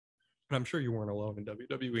And I'm sure you weren't alone in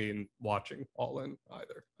WWE and watching All In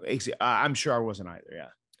either. I'm sure I wasn't either. Yeah.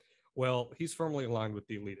 Well, he's firmly aligned with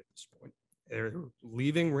the Elite at this point. They're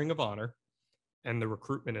leaving Ring of Honor, and the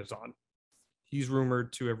recruitment is on. He's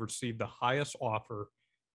rumored to have received the highest offer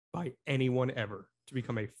by anyone ever to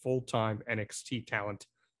become a full-time NXT talent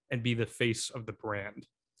and be the face of the brand.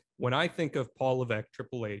 When I think of Paul Levesque,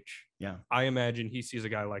 Triple H, I imagine he sees a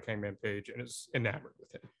guy like Hangman Page and is enamored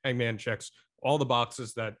with him. Hangman checks all the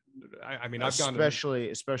boxes that I've gone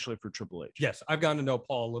especially for Triple H. Yes, I've gotten to know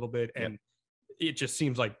Paul a little bit, and it just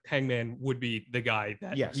seems like Hangman would be the guy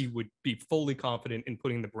that he would be fully confident in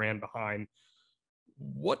putting the brand behind.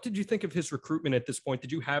 What did you think of his recruitment at this point?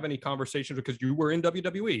 Did you have any conversations, because you were in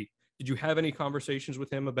WWE? Did you have any conversations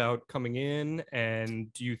with him about coming in?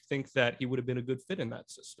 And do you think that he would have been a good fit in that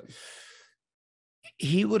system?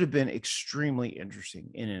 He would have been extremely interesting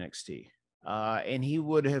in NXT. And he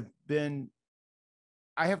would have been,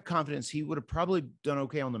 I have confidence he would have probably done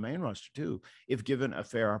okay on the main roster too, if given a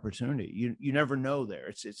fair opportunity. You never know there.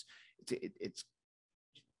 It's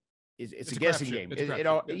a guessing game.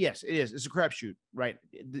 Yes, it is. It's a crapshoot, right?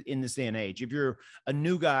 In this day and age, if you're a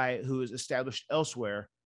new guy who is established elsewhere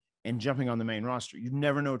and jumping on the main roster, you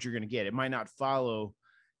never know what you're going to get. It might not follow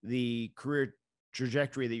the career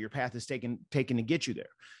trajectory that your path is taken to get you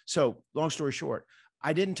there. So, long story short,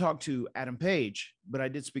 I didn't talk to Adam Page, but I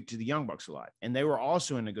did speak to the Young Bucks a lot, and they were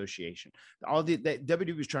also in negotiation.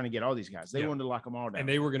 WWE was trying to get all these guys. They wanted to lock them all down, and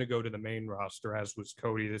they were going to go to the main roster, as was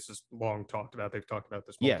Cody. This is long talked about. They've talked about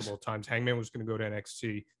this multiple times. Hangman was going to go to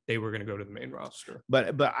NXT. They were going to go to the main roster.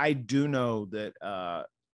 But I do know that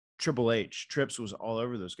Triple H, Trips was all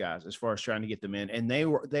over those guys as far as trying to get them in, and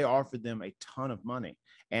they offered them a ton of money.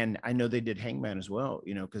 And I know they did Hangman as well,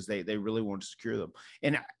 because they really wanted to secure them.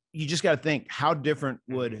 And you just got to think, how different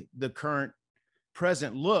would the current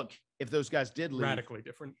present look if those guys did leave? Radically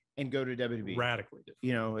different. And go to WWE. Radically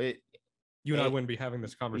different. You and I wouldn't be having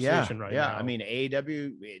this conversation right now. I mean,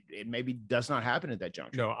 AEW, it maybe does not happen at that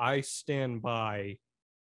juncture. No, I stand by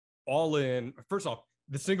All In. First off,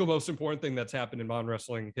 the single most important thing that's happened in modern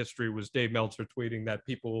wrestling history was Dave Meltzer tweeting that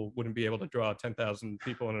people wouldn't be able to draw 10,000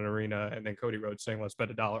 people in an arena, and then Cody Rhodes saying, let's bet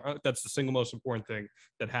 $1. That's the single most important thing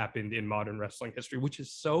that happened in modern wrestling history, which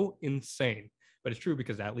is so insane. But it's true,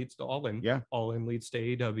 because that leads to All In. Yeah. All In leads to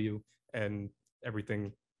AEW, and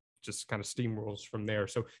everything just kind of steamrolls from there.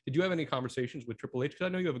 So did you have any conversations with Triple H? Because I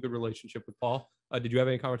know you have a good relationship with Paul. Did you have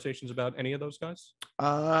any conversations about any of those guys?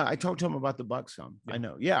 I talked to him about the Bucks some. Yeah. I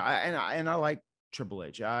know. Yeah. And I like Triple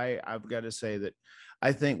H. I've got to say that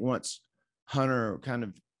I think once Hunter kind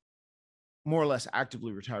of more or less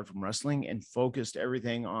actively retired from wrestling and focused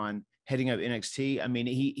everything on heading up NXT, I mean,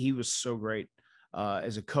 he was so great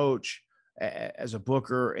as a coach, as a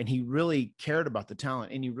booker, and he really cared about the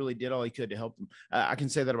talent, and he really did all he could to help them. I can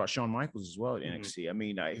say that about Shawn Michaels as well at NXT. I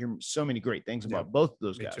mean, I hear so many great things about both of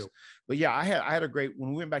those guys. Too. But yeah, I had a great, when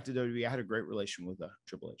we went back to WWE, I had a great relation with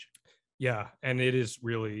Triple H. Yeah, and it is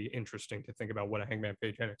really interesting to think about what a Hangman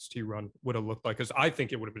Page NXT run would have looked like, because I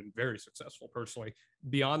think it would have been very successful personally.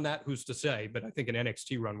 Beyond that, who's to say? But I think an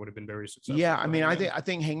NXT run would have been very successful. Yeah, I mean, I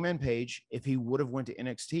think Hangman Page, if he would have went to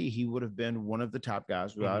NXT, he would have been one of the top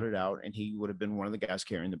guys without a doubt, and he would have been one of the guys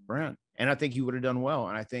carrying the brand. And I think he would have done well.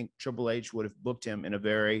 And I think Triple H would have booked him in a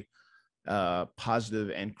very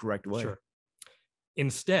positive and correct way. Sure.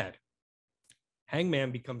 Instead,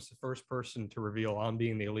 Hangman becomes the first person to reveal on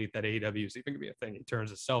Being the Elite that AEW is even going to be a thing. He turns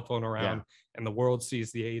his cell phone around and the world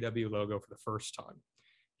sees the AEW logo for the first time.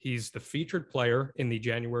 He's the featured player in the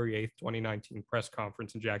January 8th, 2019 press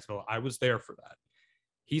conference in Jacksonville. I was there for that.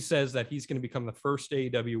 He says that he's going to become the first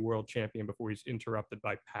AEW world champion before he's interrupted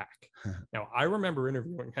by Pac. Now, I remember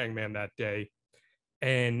interviewing Hangman that day,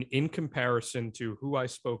 and in comparison to who I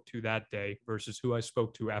spoke to that day versus who I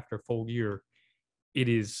spoke to after a full year, it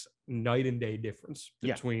is night and day difference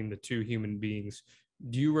between the two human beings.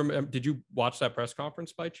 Do you remember? Did you watch that press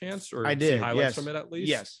conference by chance, or I did? See highlights from it at least?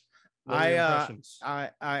 Yes.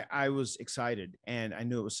 I was excited, and I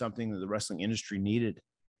knew it was something that the wrestling industry needed.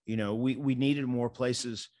 We needed more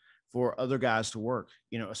places for other guys to work.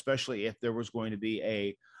 Especially if there was going to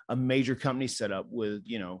be a major company set up with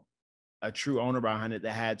a true owner behind it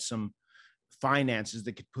that had some finances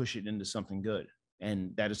that could push it into something good.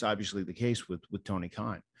 And that is obviously the case with Tony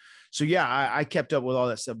Khan. So, yeah, I kept up with all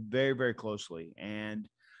that stuff very, very closely. And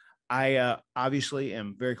I obviously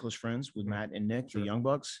am very close friends with Matt and Nick, the Young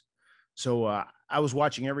Bucks. So I was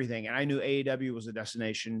watching everything, and I knew AEW was a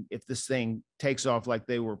destination. If this thing takes off like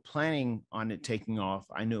they were planning on it taking off,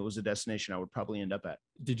 I knew it was a destination I would probably end up at.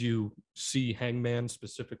 Did you see Hangman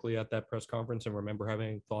specifically at that press conference and remember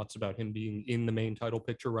having thoughts about him being in the main title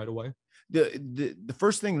picture right away? The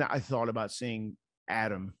first thing that I thought about seeing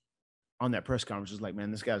Adam on that press conference is like,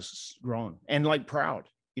 man, this guy's growing and like proud.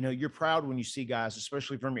 You know, you're proud when you see guys,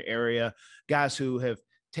 especially from your area, guys who have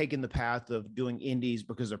taken the path of doing indies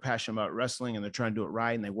because they're passionate about wrestling and they're trying to do it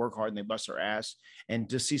right and they work hard and they bust their ass. And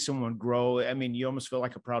to see someone grow, I mean, you almost feel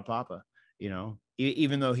like a proud papa, you know,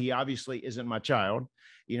 even though he obviously isn't my child.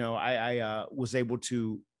 You know, I was able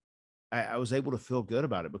to feel good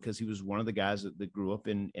about it because he was one of the guys that grew up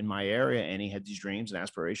in my area and he had these dreams and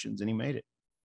aspirations and he made it.